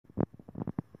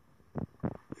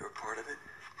part of it?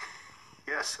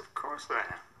 Yes, of course I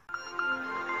am.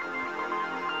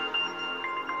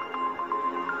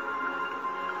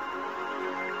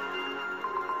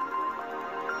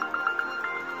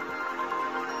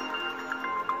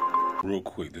 Real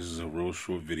quick, this is a real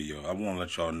short video. I want to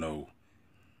let y'all know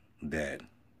that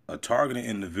a targeted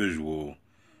individual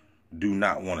do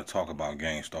not want to talk about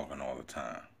gang stalking all the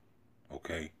time.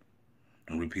 Okay?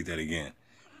 And repeat that again.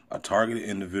 A targeted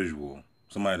individual,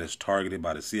 somebody that's targeted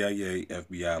by the CIA,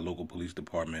 FBI, local police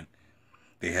department,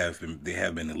 they have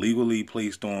been illegally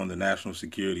placed on the national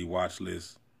security watch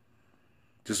list.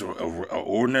 Just an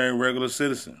ordinary, regular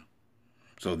citizen.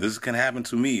 So this can happen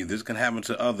to me. This can happen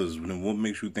to others. Then what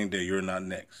makes you think that you're not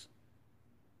next?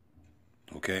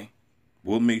 Okay?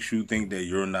 What makes you think that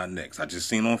you're not next? I just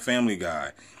seen on Family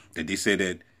Guy that they said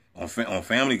that on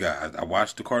Family Guy, I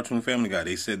watched the cartoon Family Guy.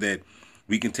 They said that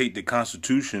we can take the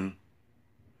Constitution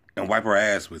and wipe our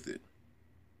ass with it.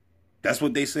 That's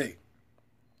what they say.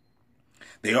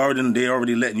 They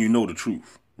already letting you know the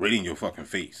truth right in your fucking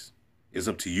face. It's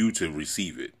up to you to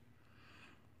receive it.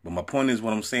 But my point is,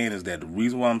 what I'm saying is that the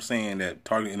reason why I'm saying that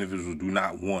targeted individuals do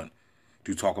not want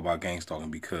to talk about gang stalking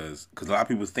because a lot of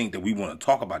people think that we want to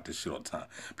talk about this shit all the time.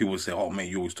 People say, "Oh man,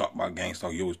 you always talk about gang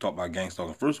stalking. You always talk about gang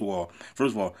stalking." First of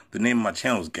all, the name of my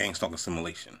channel is Gangstalking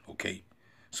Simulation. Okay,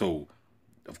 so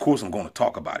of course I'm going to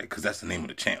talk about it because that's the name of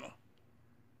the channel.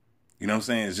 You know what I'm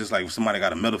saying? It's just like if somebody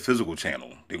got a metaphysical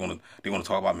channel, they're gonna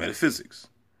talk about metaphysics.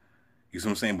 You see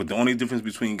what I'm saying? But the only difference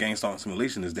between Gangstalking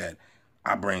Simulation is that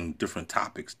I bring different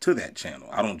topics to that channel.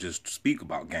 I don't just speak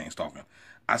about gang stalking.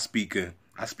 I speak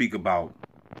about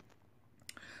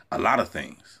a lot of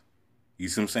things. You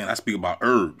see what I'm saying? I speak about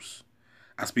herbs.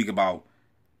 I speak about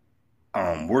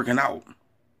working out.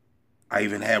 I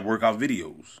even had workout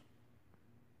videos.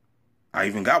 I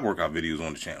even got workout videos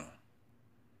on the channel.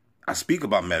 I speak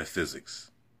about metaphysics.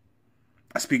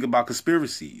 I speak about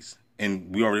conspiracies.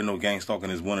 And we already know gang stalking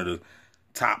is one of the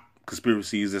top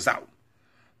conspiracies that's out.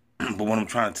 But what I'm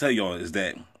trying to tell y'all is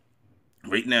that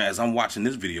right now, as I'm watching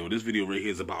this video right here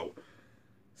is about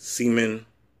semen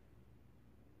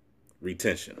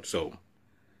retention. So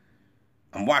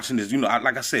I'm watching this. You know,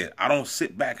 like I said, I don't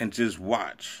sit back and just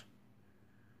watch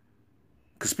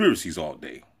conspiracies all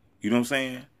day. You know what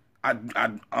I'm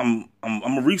saying?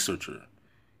 I'm a researcher.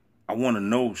 I want to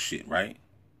know shit, right?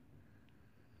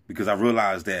 Because I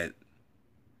realize that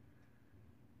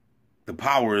the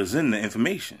power is in the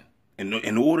information.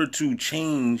 In order to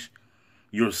change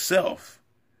yourself,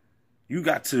 you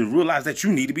got to realize that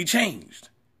you need to be changed.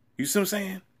 You see what I'm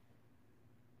saying?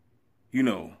 You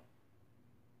know,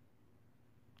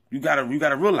 you gotta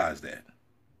realize that.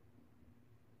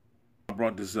 I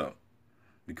brought this up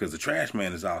because the trash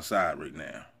man is outside right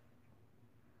now,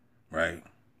 right?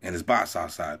 And his boss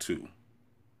outside too.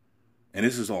 And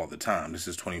this is all the time. This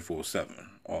is 24/7,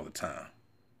 all the time.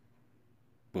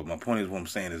 But my point is, what I'm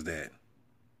saying is that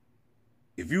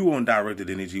if you own directed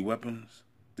energy weapons,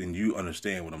 then you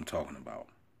understand what I'm talking about.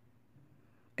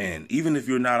 And even if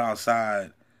you're not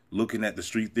outside looking at the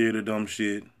street theater dumb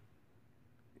shit,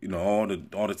 you know, all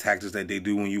the tactics that they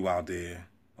do when you out there,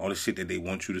 all the shit that they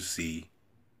want you to see.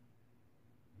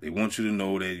 They want you to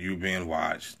know that you're being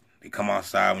watched. They come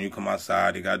outside. When you come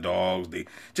outside, they got dogs. They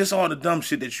just all the dumb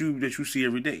shit that you see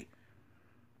every day.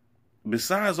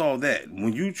 Besides all that,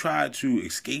 when you try to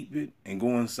escape it and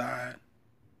go inside,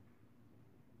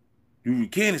 you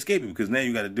can't escape it because now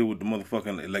you got to deal with the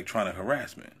motherfucking electronic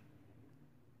harassment.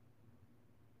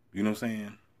 You know what I'm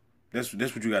saying? That's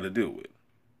what you got to deal with.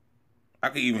 I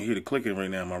can even hear the clicking right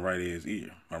now in my right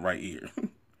ear.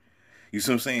 You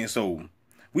see what I'm saying? So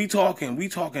we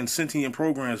talking sentient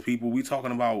programs, people. We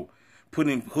talking about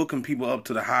hooking people up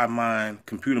to the hive mind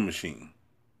computer machine.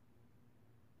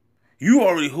 You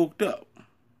already hooked up.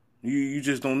 You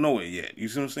just don't know it yet. You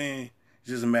see what I'm saying? It's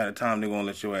just a matter of time they're gonna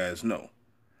let your ass know.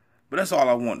 But that's all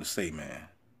I want to say, man.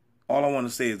 All I want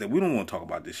to say is that we don't want to talk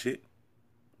about this shit.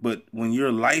 But when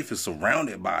your life is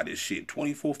surrounded by this shit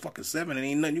 24/7, it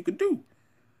ain't nothing you can do.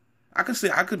 I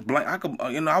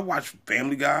watch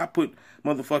Family Guy, I put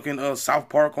motherfucking South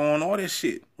Park on, all that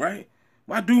shit, right?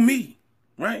 Why do me,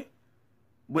 right?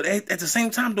 But at the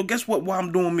same time, though, guess what? Why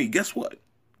I'm doing me? Guess what?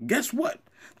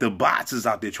 The bots is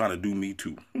out there trying to do me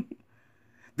too.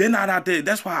 They're not out there.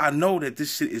 That's why I know that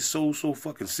this shit is so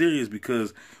fucking serious,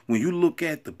 because when you look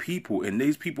at the people, and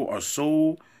these people are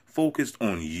so focused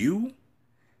on you,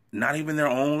 not even their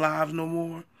own lives no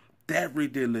more, that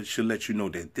right there should let you know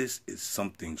that this is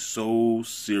something so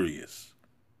serious.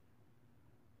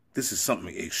 This is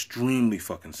something extremely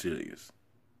fucking serious.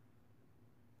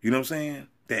 You know what I'm saying?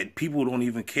 That people don't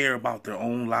even care about their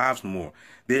own lives no more.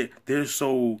 They're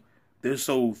so they're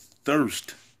so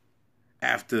thirst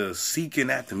after seeking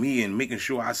after me and making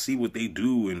sure I see what they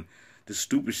do and the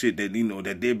stupid shit that, you know,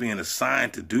 that they're being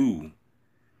assigned to do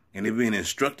and they're being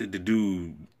instructed to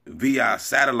do via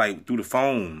satellite through the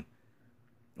phone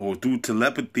or through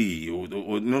telepathy or you know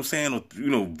what I'm saying, or, you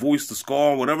know, voice to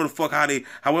skull, whatever the fuck,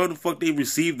 however the fuck they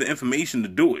receive the information to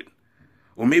do it.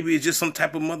 Or maybe it's just some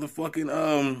type of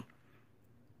motherfucking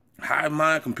hive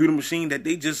mind computer machine that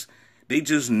they just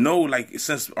know, like,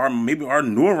 since maybe our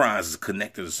neurons is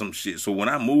connected to some shit. So when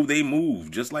I move, they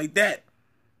move just like that.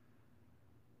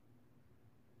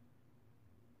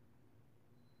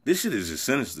 This shit is just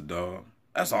sinister, dog.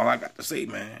 That's all I got to say,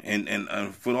 man.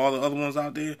 And for all the other ones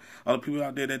out there, all the people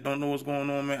out there that don't know what's going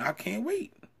on, man, I can't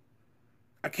wait.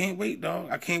 I can't wait, dog.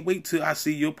 I can't wait till I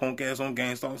see your punk ass on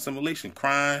Gangstalking Simulation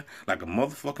crying like a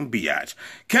motherfucking biatch.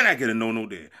 Can I get a no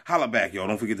there? Holla back, y'all.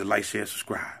 Don't forget to like, share,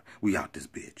 subscribe. We out this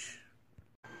bitch.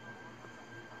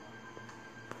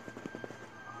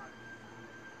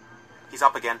 He's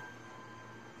up again.